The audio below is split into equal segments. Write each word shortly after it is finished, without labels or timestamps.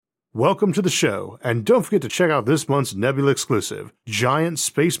Welcome to the show, and don't forget to check out this month's Nebula exclusive, Giant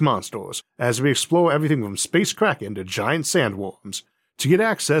Space Monsters, as we explore everything from space kraken to giant sandworms. To get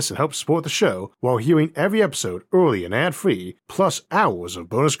access and help support the show while hearing every episode early and ad-free, plus hours of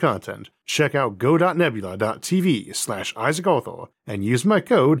bonus content, check out go.nebula.tv/IsaacArthur and use my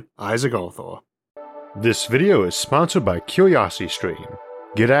code IsaacArthur. This video is sponsored by CuriosityStream.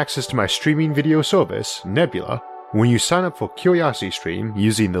 Get access to my streaming video service, Nebula, when you sign up for CuriosityStream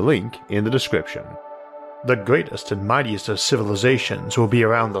using the link in the description. The greatest and mightiest of civilizations will be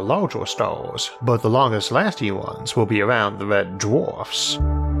around the larger stars, but the longest lasting ones will be around the red dwarfs.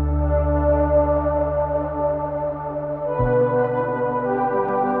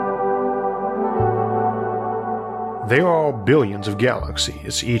 There are billions of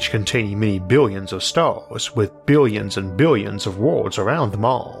galaxies, each containing many billions of stars, with billions and billions of worlds around them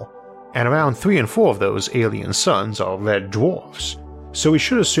all. And around 3 and 4 of those alien suns are red dwarfs, so we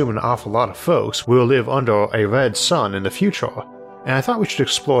should assume an awful lot of folks will live under a red sun in the future, and I thought we should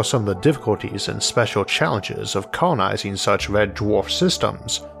explore some of the difficulties and special challenges of colonizing such red dwarf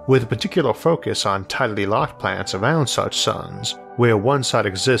systems, with a particular focus on tidally locked planets around such suns, where one side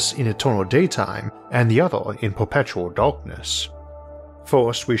exists in eternal daytime and the other in perpetual darkness.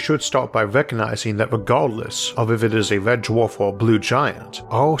 First, we should start by recognizing that regardless of if it is a red dwarf or a blue giant,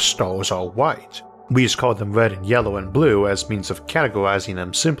 all stars are white. We just call them red and yellow and blue as means of categorizing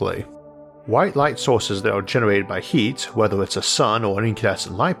them simply. White light sources that are generated by heat, whether it's a sun or an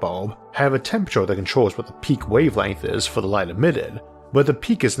incandescent light bulb, have a temperature that controls what the peak wavelength is for the light emitted, but the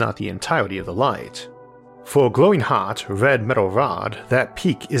peak is not the entirety of the light. For a glowing hot, red metal rod, that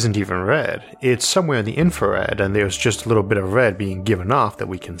peak isn't even red, it's somewhere in the infrared and there's just a little bit of red being given off that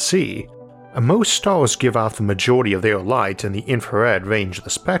we can see. Most stars give off the majority of their light in the infrared range of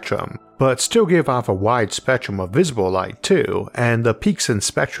the spectrum, but still give off a wide spectrum of visible light too, and the peaks in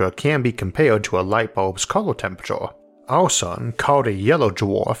spectra can be compared to a light bulb's color temperature. Our sun, called a yellow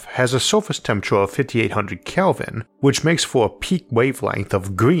dwarf, has a surface temperature of 5800 Kelvin, which makes for a peak wavelength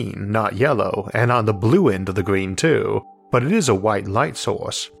of green, not yellow, and on the blue end of the green too, but it is a white light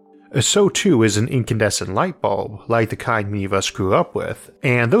source. So too is an incandescent light bulb, like the kind many of us grew up with,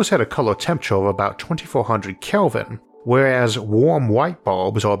 and those had a color temperature of about 2400 Kelvin, whereas warm white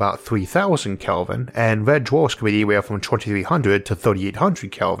bulbs are about 3000 Kelvin, and red dwarfs can be anywhere from 2300 to 3800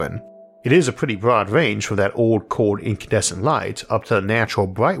 Kelvin. It is a pretty broad range from that old cold incandescent light up to the natural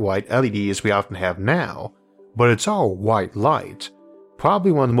bright white LEDs we often have now, but it's all white light.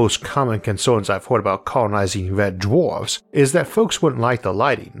 Probably one of the most common concerns I've heard about colonizing red dwarfs is that folks wouldn't like the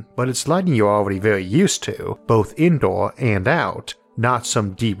lighting, but it's lighting you're already very used to, both indoor and out, not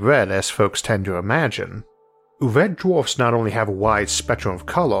some deep red as folks tend to imagine. Red dwarfs not only have a wide spectrum of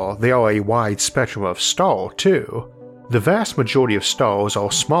color, they are a wide spectrum of star too. The vast majority of stars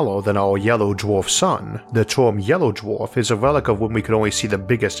are smaller than our yellow dwarf sun. The term yellow dwarf is a relic of when we could only see the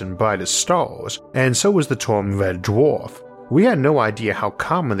biggest and brightest stars, and so is the term red dwarf. We had no idea how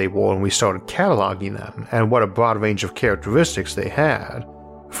common they were when we started cataloging them, and what a broad range of characteristics they had.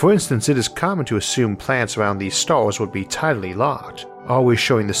 For instance, it is common to assume planets around these stars would be tidally locked, always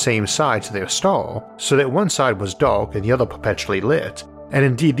showing the same side to their star, so that one side was dark and the other perpetually lit. And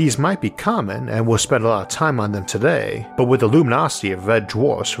indeed these might be common, and we'll spend a lot of time on them today, but with the luminosity of red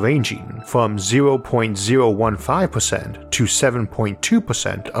dwarfs ranging from 0.015% to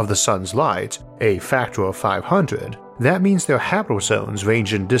 7.2% of the sun's light, a factor of 500, that means their habitable zones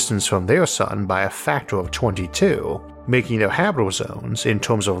range in distance from their sun by a factor of 22, making their habitable zones, in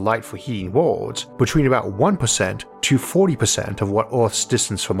terms of light for heating worlds, between about 1% to 40% of what Earth's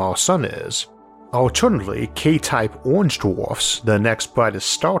distance from our sun is. Alternatively, K-type orange dwarfs, the next brightest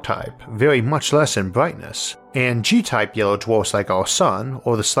star type, vary much less in brightness, and G-type yellow dwarfs like our sun,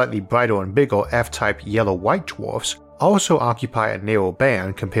 or the slightly brighter and bigger F-type yellow-white dwarfs, also occupy a narrow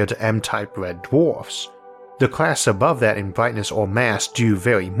band compared to M-type red dwarfs. The class above that in brightness or mass do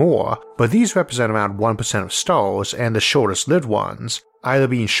vary more, but these represent around 1% of stars and the shortest-lived ones, either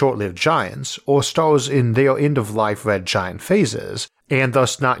being short-lived giants or stars in their end-of-life red giant phases, and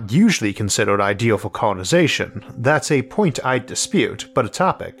thus not usually considered ideal for colonization. That's a point I'd dispute, but a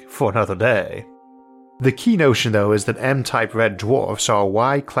topic for another day. The key notion though is that M-type red dwarfs are a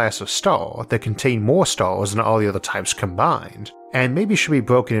wide class of star that contain more stars than all the other types combined, and maybe should be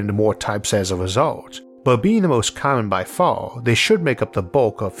broken into more types as a result, but being the most common by far, they should make up the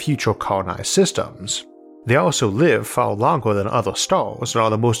bulk of future colonized systems. They also live far longer than other stars and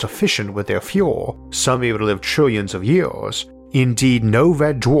are the most efficient with their fuel, some able to live trillions of years. Indeed, no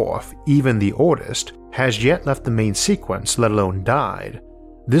red dwarf, even the oldest, has yet left the main sequence, let alone died.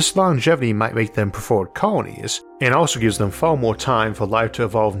 This longevity might make them preferred colonies, and also gives them far more time for life to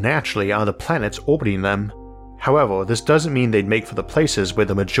evolve naturally on the planets orbiting them. However, this doesn't mean they'd make for the places where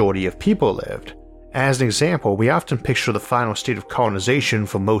the majority of people lived. As an example, we often picture the final state of colonization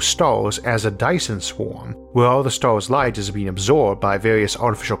for most stars as a Dyson swarm, where all the star's light is being absorbed by various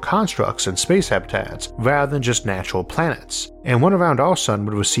artificial constructs and space habitats, rather than just natural planets. And one around our sun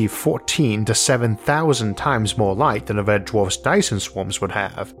would receive 14 to 7,000 times more light than a red dwarf's Dyson swarms would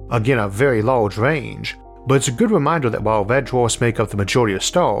have, again a very large range. But it's a good reminder that while red dwarfs make up the majority of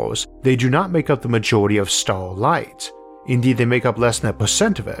stars, they do not make up the majority of star light. Indeed, they make up less than a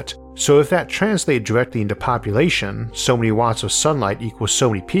percent of it, so if that translated directly into population, so many watts of sunlight equals so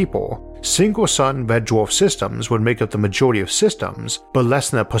many people, single-sun red dwarf systems would make up the majority of systems, but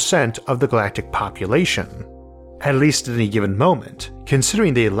less than a percent of the galactic population. At least at any given moment,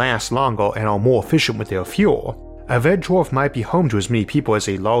 considering they last longer and are more efficient with their fuel, a red dwarf might be home to as many people as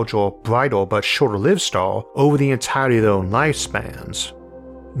a larger, brighter but shorter-lived star over the entirety of their own lifespans.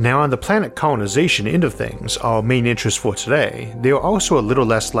 Now on the planet colonization end of things, our main interest for today, they are also a little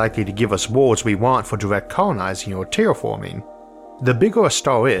less likely to give us worlds we want for direct colonizing or terraforming. The bigger a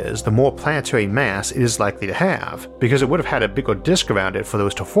star is, the more planetary mass it is likely to have, because it would have had a bigger disk around it for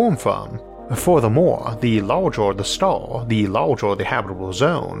those to form from. Furthermore, the larger the star, the larger the habitable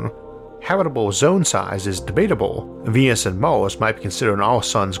zone. Habitable zone size is debatable. Venus and Mars might be considered our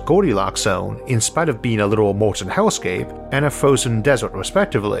sun's Goldilocks zone in spite of being a literal molten hellscape and a frozen desert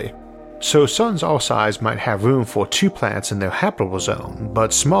respectively. So suns our size might have room for 2 planets in their habitable zone,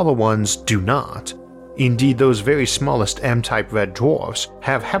 but smaller ones do not. Indeed, those very smallest M-type red dwarfs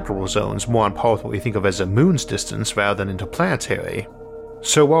have habitable zones more on par with what we think of as a moon's distance rather than interplanetary.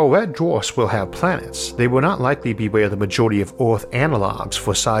 So while red dwarfs will have planets, they will not likely be where the majority of Earth analogs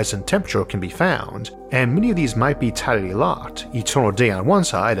for size and temperature can be found, and many of these might be tidally locked, eternal day on one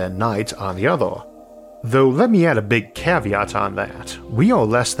side and night on the other. Though let me add a big caveat on that, we are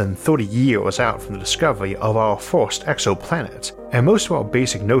less than 30 years out from the discovery of our first exoplanet, and most of our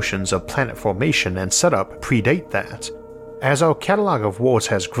basic notions of planet formation and setup predate that. As our catalog of worlds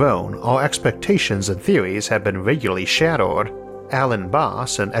has grown, our expectations and theories have been regularly shattered. Alan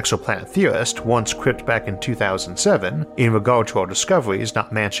Bass, an exoplanet theorist, once quipped back in 2007, in regard to our discoveries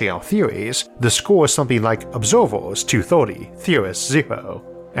not matching our theories, the score is something like observers 230, theorists 0,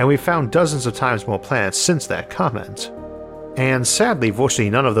 and we've found dozens of times more planets since that comment. And sadly, virtually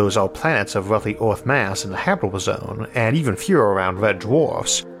none of those are planets of roughly Earth mass in the habitable zone, and even fewer around red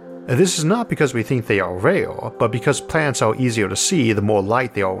dwarfs. This is not because we think they are rare, but because planets are easier to see the more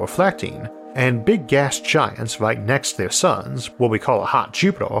light they are reflecting, and big gas giants right next to their suns, what we call a hot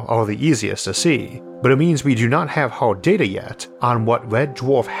Jupiter, are the easiest to see, but it means we do not have hard data yet on what red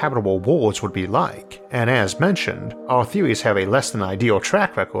dwarf habitable worlds would be like, and as mentioned, our theories have a less than ideal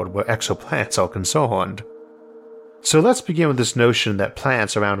track record where exoplanets are concerned. So let's begin with this notion that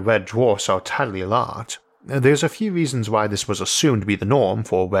planets around red dwarfs are tidally locked. There's a few reasons why this was assumed to be the norm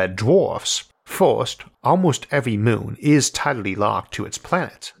for red dwarfs. First, almost every moon is tidally locked to its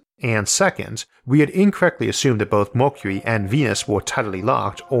planet. And second, we had incorrectly assumed that both Mercury and Venus were tidally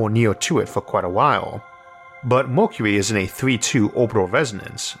locked or near to it for quite a while. But Mercury is in a 3-2 orbital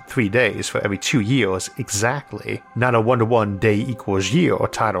resonance, 3 days for every 2 years exactly, not a 1-to-1 day equals year or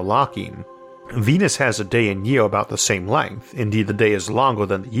tidal locking. Venus has a day and year about the same length, indeed the day is longer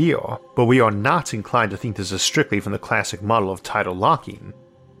than the year, but we are not inclined to think this is strictly from the classic model of tidal locking.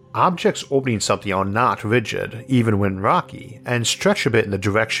 Objects orbiting something are not rigid, even when rocky, and stretch a bit in the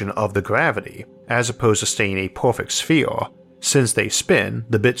direction of the gravity, as opposed to staying a perfect sphere. Since they spin,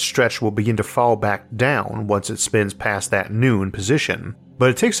 the bit stretched will begin to fall back down once it spins past that noon position, but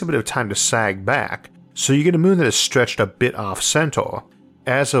it takes a bit of time to sag back, so you get a moon that is stretched a bit off-center.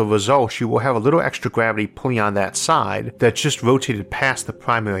 As a result, you will have a little extra gravity pulling on that side that just rotated past the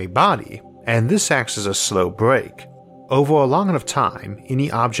primary body, and this acts as a slow brake. Over a long enough time,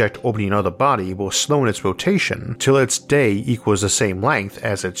 any object orbiting another body will slow in its rotation till its day equals the same length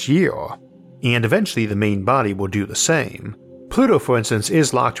as its year, and eventually the main body will do the same. Pluto, for instance,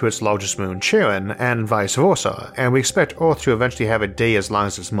 is locked to its largest moon Charon, and vice versa, and we expect Earth to eventually have a day as long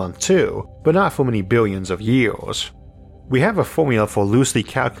as its month too, but not for many billions of years. We have a formula for loosely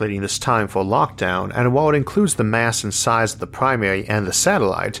calculating this time for lockdown, and while it includes the mass and size of the primary and the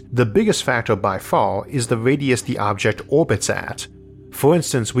satellite, the biggest factor by far is the radius the object orbits at. For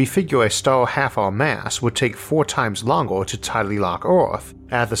instance, we figure a star half our mass would take 4 times longer to tidally lock Earth,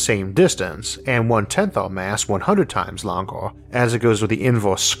 at the same distance, and 1/10 our mass 100 times longer, as it goes with the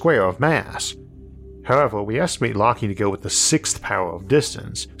inverse square of mass. However, we estimate locking to go with the 6th power of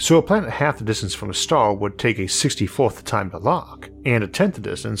distance, so a planet half the distance from a star would take a 64th the time to lock, and a 10th the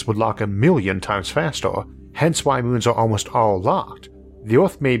distance would lock 1,000,000 times faster, hence why moons are almost all locked. The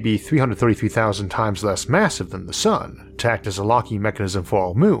Earth may be 333,000 times less massive than the Sun, to act as a locking mechanism for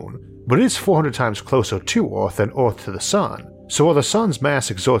our moon, but it is 400 times closer to Earth than Earth to the Sun, so while the Sun's mass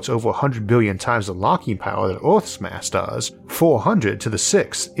exerts over 100 billion times the locking power that Earth's mass does, 400 to the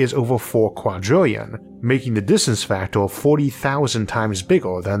 6th is over 4 quadrillion, making the distance factor 40,000 times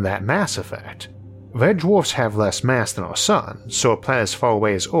bigger than that mass effect. Red dwarfs have less mass than our Sun, so a planet as far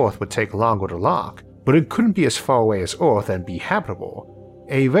away as Earth would take longer to lock, but it couldn't be as far away as Earth and be habitable.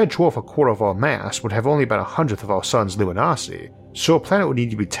 A red dwarf a quarter of our mass would have only about 100th of our Sun's luminosity, so a planet would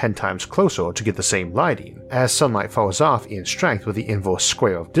need to be 10 times closer to get the same lighting, as sunlight falls off in strength with the inverse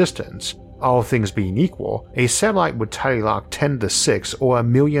square of distance. All things being equal, a satellite would tidally lock 10 to the 6 or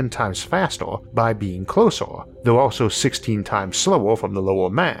 1,000,000 times faster by being closer, though also 16 times slower from the lower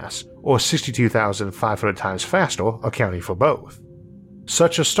mass, or 62,500 times faster accounting for both.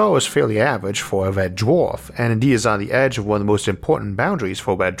 Such a star is fairly average for a red dwarf, and indeed is on the edge of one of the most important boundaries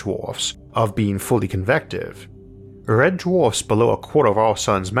for red dwarfs, of being fully convective. Red dwarfs below a quarter of our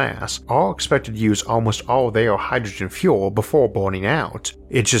Sun's mass are expected to use almost all their hydrogen fuel before burning out,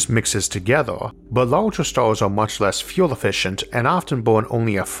 it just mixes together, but larger stars are much less fuel efficient and often burn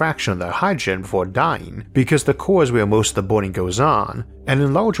only a fraction of their hydrogen before dying, because the core is where most of the burning goes on, and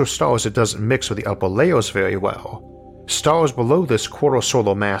in larger stars it doesn't mix with the upper layers very well. Stars below this quarter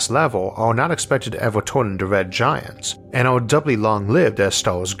solar mass level are not expected to ever turn into red giants, and are doubly long-lived as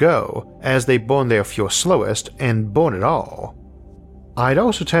stars go, as they burn their fuel slowest and burn it all. I'd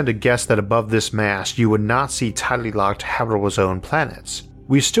also tend to guess that above this mass you would not see tidally locked habitable zone planets.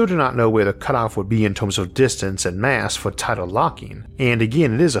 We still do not know where the cutoff would be in terms of distance and mass for tidal locking, and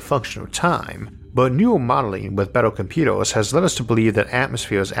again it is a function of time, but newer modeling with better computers has led us to believe that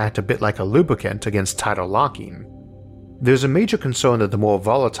atmospheres act a bit like a lubricant against tidal locking. There's a major concern that the more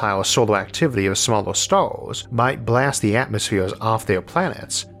volatile solar activity of smaller stars might blast the atmospheres off their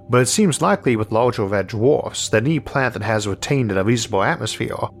planets, but it seems likely with larger red dwarfs that any planet that has retained a reasonable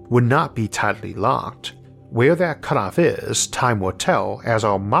atmosphere would not be tidally locked. Where that cutoff is, time will tell as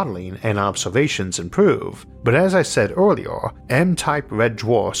our modeling and observations improve, but as I said earlier, M-type red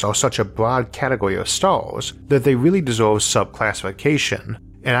dwarfs are such a broad category of stars that they really deserve subclassification,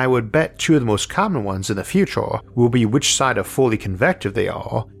 and I would bet two of the most common ones in the future will be which side of fully convective they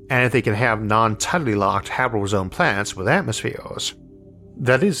are, and if they can have non-tidally locked habitable zone planets with atmospheres.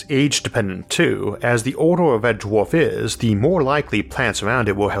 That is age dependent too, as the older a red dwarf is, the more likely planets around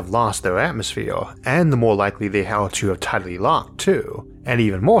it will have lost their atmosphere, and the more likely they are to have tidally locked too, and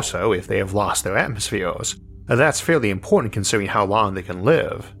even more so if they have lost their atmospheres. That's fairly important considering how long they can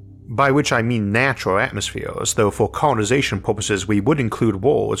live. By which I mean natural atmospheres, though for colonization purposes we would include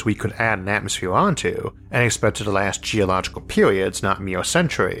worlds we could add an atmosphere onto, and expect it to last geological periods, not mere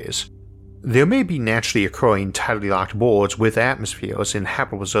centuries. There may be naturally occurring tidally locked worlds with atmospheres in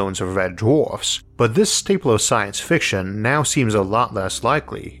habitable zones of red dwarfs, but this staple of science fiction now seems a lot less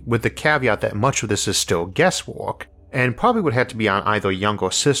likely, with the caveat that much of this is still guesswork, and probably would have to be on either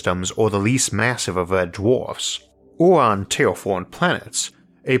younger systems or the least massive of red dwarfs, or on terraformed planets.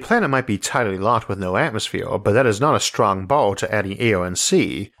 A planet might be tidally locked with no atmosphere, but that is not a strong bar to adding air and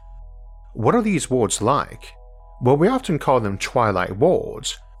sea. What are these worlds like? Well, we often call them twilight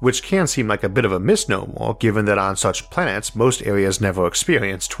worlds, which can seem like a bit of a misnomer given that on such planets most areas never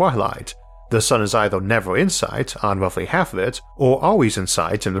experience twilight. The sun is either never in sight on roughly half of it, or always in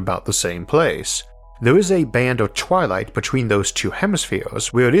sight in about the same place. There is a band of twilight between those two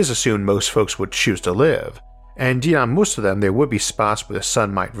hemispheres where it is assumed most folks would choose to live. And indeed on most of them there would be spots where the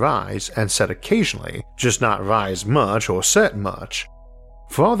sun might rise and set occasionally, just not rise much or set much.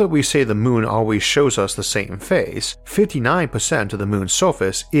 For all that we say the moon always shows us the same face, 59% of the moon's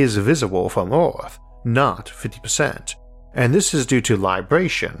surface is visible from Earth, not 50%. And this is due to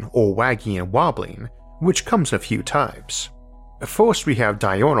libration, or wagging and wobbling, which comes in a few types. First we have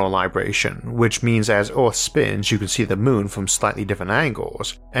diurnal libration, which means as Earth spins you can see the moon from slightly different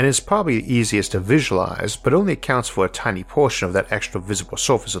angles, and is probably the easiest to visualize but only accounts for a tiny portion of that extra visible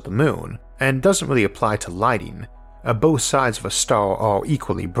surface of the moon, and doesn't really apply to lighting. Both sides of a star are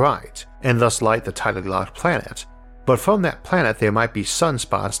equally bright, and thus light the tidally locked planet, but from that planet there might be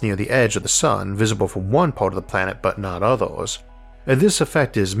sunspots near the edge of the sun visible from one part of the planet but not others. This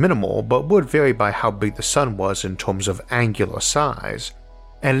effect is minimal but would vary by how big the sun was in terms of angular size,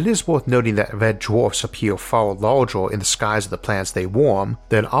 and it is worth noting that red dwarfs appear far larger in the skies of the planets they warm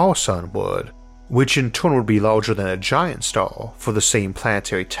than our sun would. which in turn would be larger than a giant star. For the same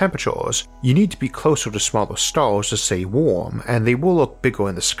planetary temperatures, you need to be closer to smaller stars to stay warm, and they will look bigger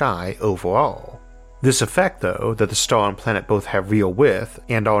in the sky overall. This effect, though, that the star and planet both have real width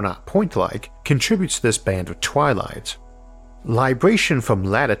and are not point-like, contributes to this band of twilight. Libration from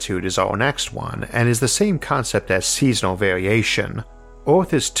latitude is our next one, and is the same concept as seasonal variation.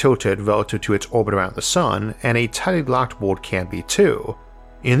 Earth is tilted relative to its orbit around the Sun, and a tightly locked world can be too.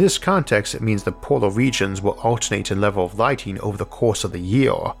 In this context, it means the polar regions will alternate in level of lighting over the course of the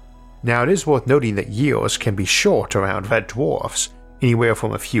year. Now, it is worth noting that years can be short around red dwarfs, anywhere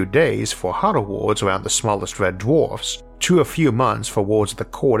from a few days for hotter worlds around the smallest red dwarfs, to a few months for worlds at the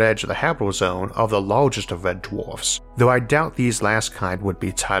cold edge of the habitable zone of the largest of red dwarfs, though I doubt these last kind would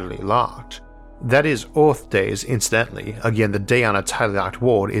be tidally locked. That is Earth days, incidentally. Again, the day on a tidally locked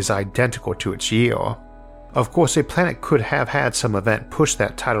world is identical to its year. Of course, a planet could have had some event push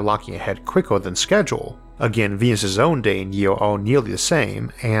that tidal locking ahead quicker than schedule. Again, Venus's own day and year are nearly the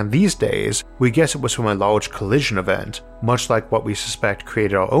same, and these days, we guess it was from a large collision event, much like what we suspect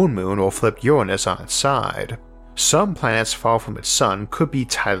created our own moon or flipped Uranus on its side. Some planets far from its sun could be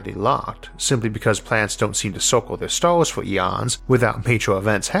tidally locked, simply because planets don't seem to circle their stars for eons without major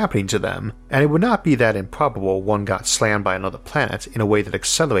events happening to them, and it would not be that improbable one got slammed by another planet in a way that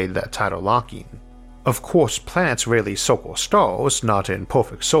accelerated that tidal locking. Of course, planets rarely circle stars, not in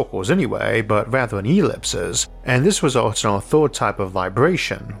perfect circles anyway, but rather in ellipses, and this results in our third type of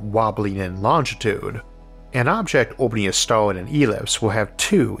libration, wobbling in longitude. An object orbiting a star in an ellipse will have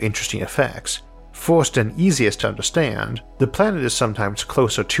two interesting effects. First and easiest to understand, the planet is sometimes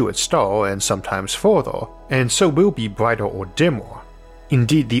closer to its star and sometimes further, and so will be brighter or dimmer.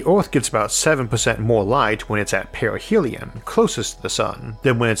 Indeed, the Earth gets about 7% more light when it's at perihelion, closest to the Sun,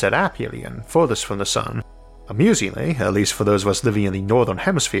 than when it's at aphelion, furthest from the Sun. Amusingly, at least for those of us living in the Northern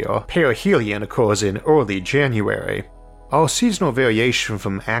Hemisphere, perihelion occurs in early January. Our seasonal variation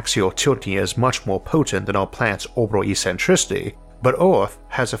from axial tilting is much more potent than our planet's orbital eccentricity, but Earth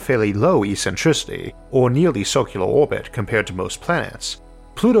has a fairly low eccentricity, or nearly circular orbit compared to most planets.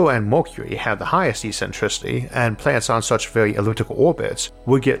 Pluto and Mercury have the highest eccentricity, and planets on such very elliptical orbits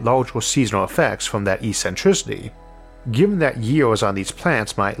would get larger seasonal effects from that eccentricity. Given that years on these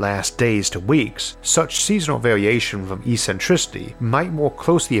planets might last days to weeks, such seasonal variation from eccentricity might more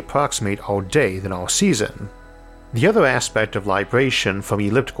closely approximate our day than our season. The other aspect of libration from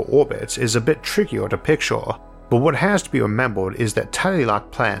elliptical orbits is a bit trickier to picture, but what has to be remembered is that tidally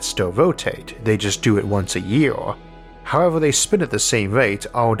locked planets still rotate, they just do it once a year. However, they spin at the same rate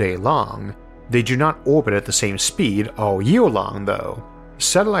all day long. They do not orbit at the same speed all year long, though.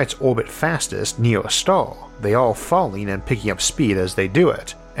 Satellites orbit fastest near a star, they are falling and picking up speed as they do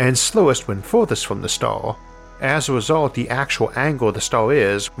it, and slowest when furthest from the star. As a result, the actual angle the star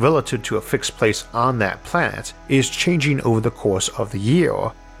is relative to a fixed place on that planet is changing over the course of the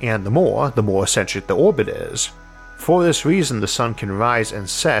year, and the more eccentric the orbit is. For this reason, the Sun can rise and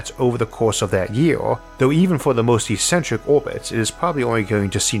set over the course of that year, though even for the most eccentric orbits it is probably only going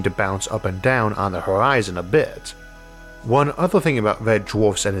to seem to bounce up and down on the horizon a bit. One other thing about red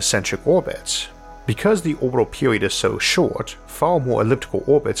dwarfs and eccentric orbits. Because the orbital period is so short, far more elliptical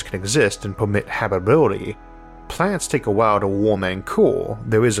orbits can exist and permit habitability. Planets take a while to warm and cool.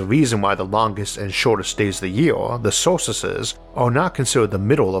 There is a reason why the longest and shortest days of the year, the solstices, are not considered the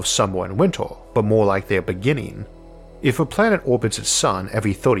middle of summer and winter, but more like their beginning. If a planet orbits its sun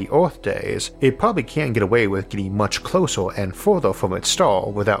every 30 Earth days, it probably can get away with getting much closer and further from its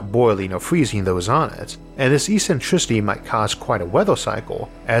star without boiling or freezing those on it, and this eccentricity might cause quite a weather cycle,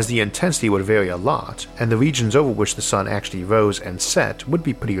 as the intensity would vary a lot, and the regions over which the sun actually rose and set would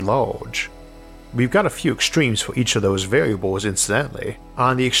be pretty large. We've got a few extremes for each of those variables incidentally.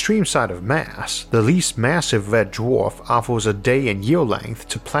 On the extreme side of mass, the least massive red dwarf offers a day and year length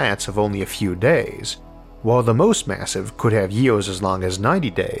to planets of only a few days, while the most massive could have years as long as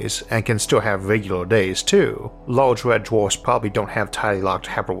 90 days and can still have regular days too. Large red dwarfs probably don't have tidally locked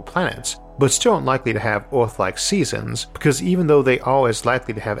habitable planets, but still unlikely to have Earth-like seasons, because even though they are as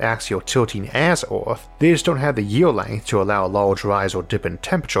likely to have axial tilting as Earth, they just don't have the year length to allow a large rise or dip in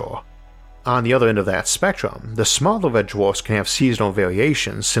temperature. On the other end of that spectrum, the smaller red dwarfs can have seasonal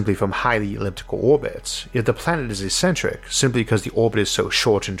variations simply from highly elliptical orbits, yet the planet is eccentric simply because the orbit is so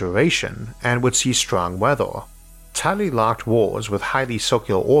short in duration and would see strong weather. Tidally locked worlds with highly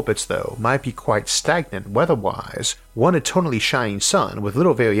circular orbits, though, might be quite stagnant weather-wise. One eternally shining sun with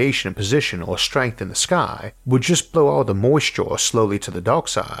little variation in position or strength in the sky would just blow all the moisture slowly to the dark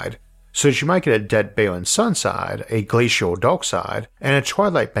side, so that you might get a dead barren sun side, a glacial dark side, and a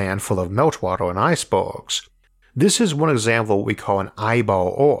twilight band full of meltwater and icebergs. This is one example of what we call an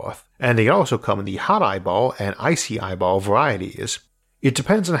eyeball Earth, and they also come in the hot eyeball and icy eyeball varieties. It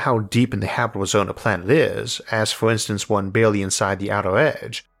depends on how deep in the habitable zone a planet is, as for instance one barely inside the outer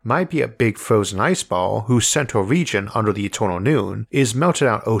edge might be a big frozen ice ball whose central region under the eternal noon is melted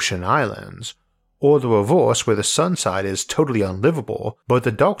out ocean islands, or the reverse where the sun side is totally unlivable but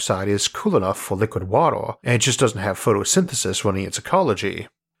the dark side is cool enough for liquid water and just doesn't have photosynthesis running its ecology.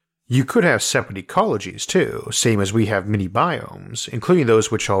 You could have separate ecologies too, same as we have mini biomes, including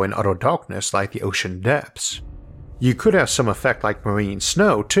those which are in utter darkness like the ocean depths. You could have some effect like marine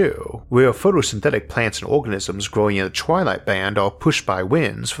snow too, where photosynthetic plants and organisms growing in the twilight band are pushed by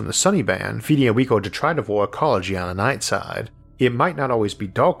winds from the sunny band, feeding a weaker detritivore ecology on the night side. It might not always be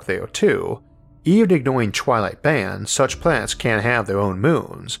dark there too. Even ignoring twilight band, such planets can have their own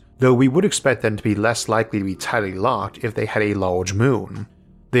moons, though we would expect them to be less likely to be tightly locked if they had a large moon.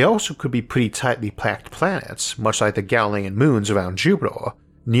 They also could be pretty tightly packed planets, much like the Galilean moons around Jupiter,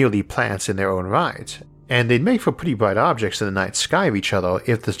 nearly planets in their own right, and they'd make for pretty bright objects in the night sky of each other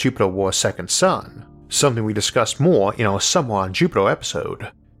if the Jupiter were a second sun, something we discussed more in our Summer on Jupiter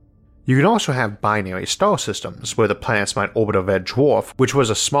episode. You can also have binary star systems, where the planets might orbit a red dwarf, which was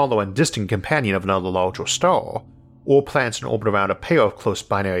a smaller and distant companion of another larger star, or planets in orbit around a pair of close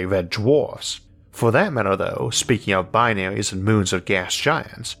binary red dwarfs. For that matter though, speaking of binaries and moons of gas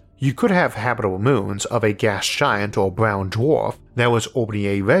giants, you could have habitable moons of a gas giant or brown dwarf that was orbiting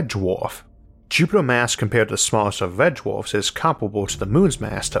a red dwarf. Jupiter mass compared to the smallest of red dwarfs is comparable to the moon's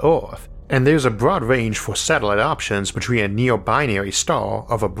mass to Earth, and there's a broad range for satellite options between a near-binary star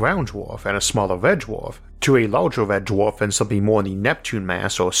of a brown dwarf and a smaller red dwarf, to a larger red dwarf and something more in the Neptune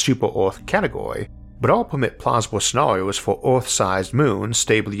mass or super-Earth category, but all permit plausible scenarios for Earth-sized moons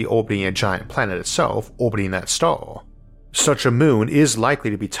stably orbiting a giant planet itself orbiting that star. Such a moon is likely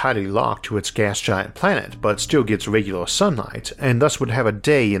to be tightly locked to its gas giant planet but still gets regular sunlight, and thus would have a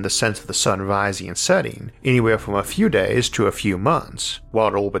day in the sense of the sun rising and setting, anywhere from a few days to a few months, while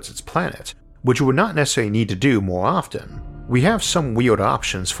it orbits its planet, which it would not necessarily need to do more often. We have some weird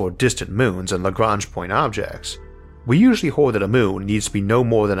options for distant moons and Lagrange point objects. We usually hold that a moon needs to be no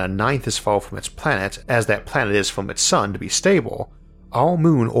more than a ninth as far from its planet as that planet is from its sun to be stable. Our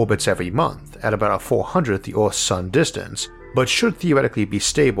moon orbits every month at about a 400th the Earth's sun distance, but should theoretically be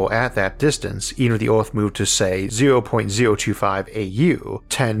stable at that distance even if the Earth moved to say 0.025 AU,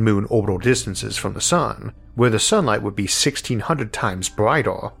 10 moon orbital distances from the sun, where the sunlight would be 1600 times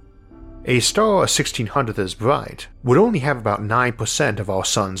brighter. A star a 1600th as bright would only have about 9% of our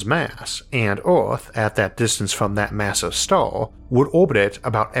sun's mass, and Earth, at that distance from that massive star, would orbit it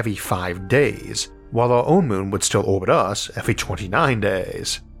about every 5 days, while our own moon would still orbit us every 29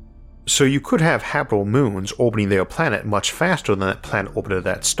 days. So you could have habitable moons orbiting their planet much faster than that planet orbited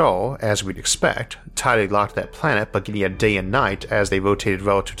that star, as we'd expect, tightly locked to that planet but getting a day and night as they rotated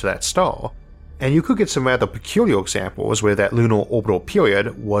relative to that star, and you could get some rather peculiar examples where that lunar orbital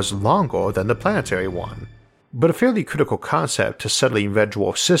period was longer than the planetary one. But a fairly critical concept to settling red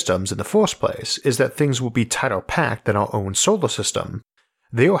dwarf systems in the first place is that things will be tighter packed than our own solar system.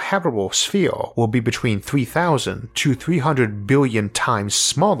 Their habitable sphere will be between 3,000 to 300 billion times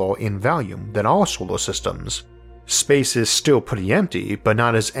smaller in volume than our solar systems. Space is still pretty empty, but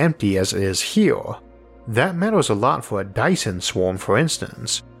not as empty as it is here. That matters a lot for a Dyson swarm, for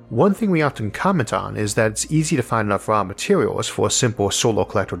instance. One thing we often comment on is that it's easy to find enough raw materials for a simple solar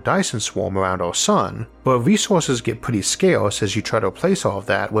collector Dyson swarm around our sun, but resources get pretty scarce as you try to replace all of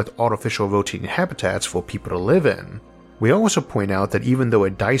that with artificial rotating habitats for people to live in. We also point out that even though a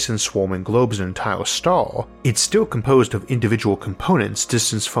Dyson swarm englobes an entire star, it's still composed of individual components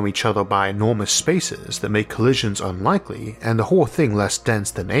distanced from each other by enormous spaces that make collisions unlikely and the whole thing less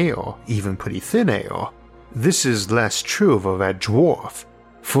dense than air, even pretty thin air. This is less true of a red dwarf.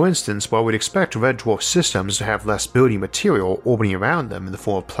 For instance, while we'd expect red dwarf systems to have less building material orbiting around them in the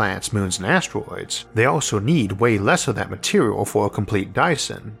form of planets, moons, and asteroids, they also need way less of that material for a complete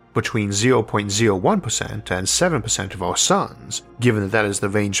Dyson, between 0.01% and 7% of our suns, given that is the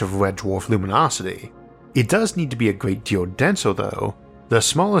range of red dwarf luminosity. It does need to be a great deal denser though. The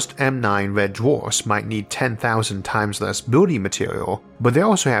smallest M9 red dwarfs might need 10,000 times less building material, but they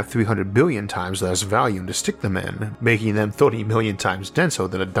also have 300 billion times less volume to stick them in, making them 30 million times denser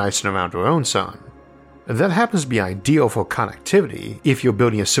than a Dyson around our own sun. That happens to be ideal for connectivity if you're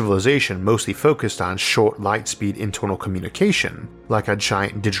building a civilization mostly focused on short light-speed internal communication, like a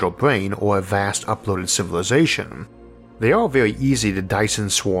giant digital brain or a vast uploaded civilization. They are very easy to Dyson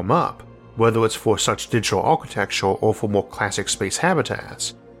swarm up, whether it's for such digital architecture or for more classic space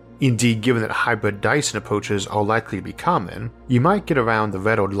habitats. Indeed, given that hybrid Dyson approaches are likely to be common, you might get around the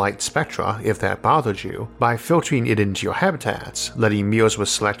red or light spectra if that bothered you by filtering it into your habitats, letting mirrors with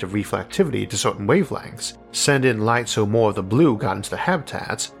selective reflectivity to certain wavelengths send in light so more of the blue got into the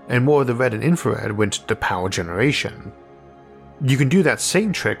habitats and more of the red and infrared went to power generation. You can do that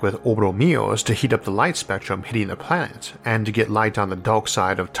same trick with orbital mirrors to heat up the light spectrum hitting the planet and to get light on the dark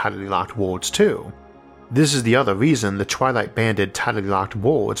side of tidally locked worlds too. This is the other reason the twilight banded tidally locked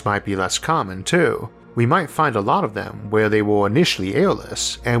worlds might be less common too. We might find a lot of them where they were initially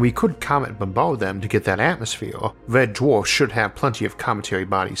airless, and we could comet bombard them to get that atmosphere. Red dwarfs should have plenty of cometary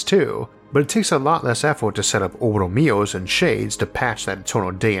bodies too, but it takes a lot less effort to set up orbital mirrors and shades to patch that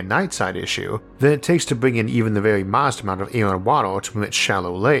eternal day and night side issue than it takes to bring in even the very modest amount of air and water to permit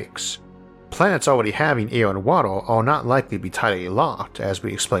shallow lakes. Planets already having air and water are not likely to be tidally locked, as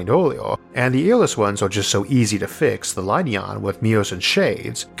we explained earlier, and the airless ones are just so easy to fix the lighting on with mirrors and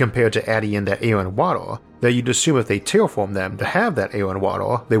shades compared to adding in that air and water that you'd assume if they terraformed them to have that air and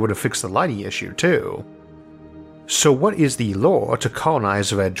water, they would have fixed the lighting issue too. So what is the lure to colonize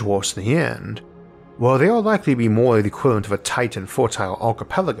the red dwarfs in the end? Well, they are likely to be more the equivalent of a tight and fertile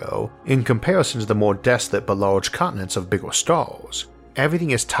archipelago in comparison to the more desolate but large continents of bigger stars.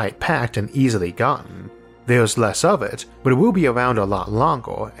 Everything is tight-packed and easily gotten. There's less of it, but it will be around a lot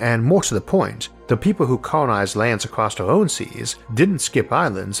longer, and more to the point, the people who colonized lands across their own seas didn't skip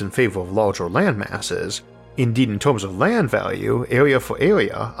islands in favor of larger land masses. Indeed, in terms of land value, area for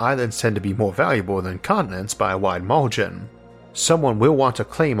area, islands tend to be more valuable than continents by a wide margin. Someone will want to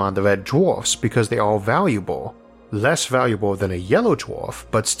claim on the red dwarfs because they are valuable. Less valuable than a yellow dwarf,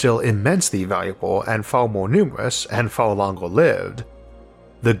 but still immensely valuable and far more numerous and far longer lived.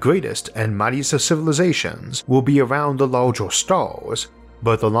 The greatest and mightiest of civilizations will be around the larger stars,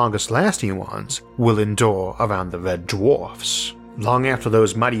 but the longest lasting ones will endure around the red dwarfs, long after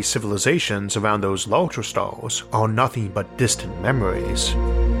those mighty civilizations around those larger stars are nothing but distant memories.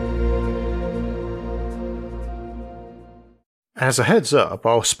 As a heads up,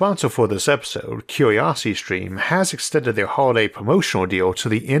 our sponsor for this episode, CuriosityStream, has extended their holiday promotional deal to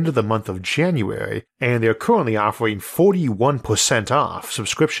the end of the month of January, and they're currently offering 41% off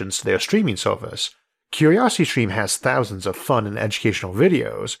subscriptions to their streaming service. CuriosityStream has thousands of fun and educational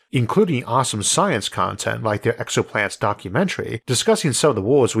videos, including awesome science content like their Exoplanets documentary discussing some of the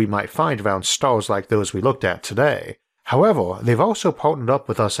worlds we might find around stars like those we looked at today. However, they've also partnered up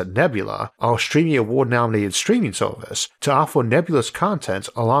with us at Nebula, our Streamy Award-nominated streaming service, to offer Nebula's content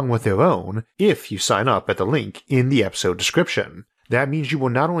along with their own if you sign up at the link in the episode description. That means you will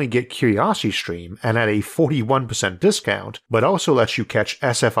not only get CuriosityStream and at a 41% discount, but also lets you catch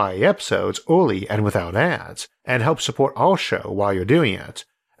SFIA episodes early and without ads, and help support our show while you're doing it,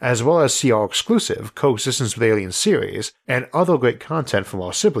 as well as see our exclusive Coexistence with Aliens series and other great content from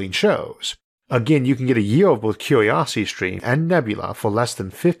our sibling shows. Again, you can get a year of both CuriosityStream and Nebula for less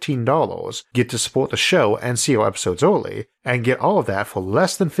than $15, get to support the show and see our episodes early, and get all of that for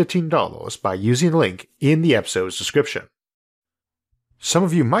less than $15 by using the link in the episode's description. Some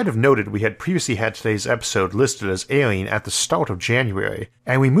of you might have noted we had previously had today's episode listed as airing at the start of January,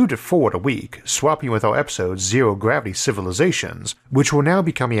 and we moved it forward a week, swapping with our episode Zero Gravity Civilizations, which will now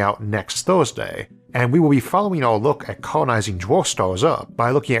be coming out next Thursday, and we will be following our look at colonizing dwarf stars up by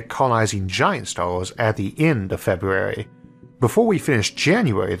looking at colonizing giant stars at the end of February. Before we finish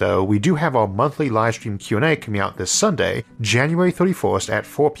January though, we do have our monthly livestream Q&A coming out this Sunday, January 31st at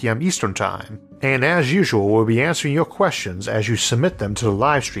 4 PM Eastern Time, and as usual we'll be answering your questions as you submit them to the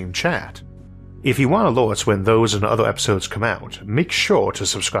livestream chat. If you want alerts when those and other episodes come out, make sure to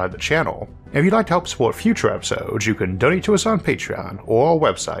subscribe to the channel. If you'd like to help support future episodes, you can donate to us on Patreon or our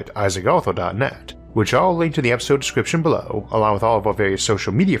website isaacarthur.net, which I'll link to the episode description below, along with all of our various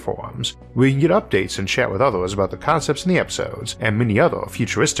social media forums, where you can get updates and chat with others about the concepts in the episodes and many other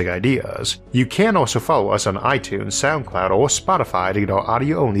futuristic ideas. You can also follow us on iTunes, SoundCloud, or Spotify to get our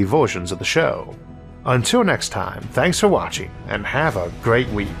audio-only versions of the show. Until next time, thanks for watching, and have a great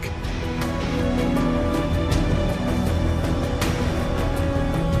week.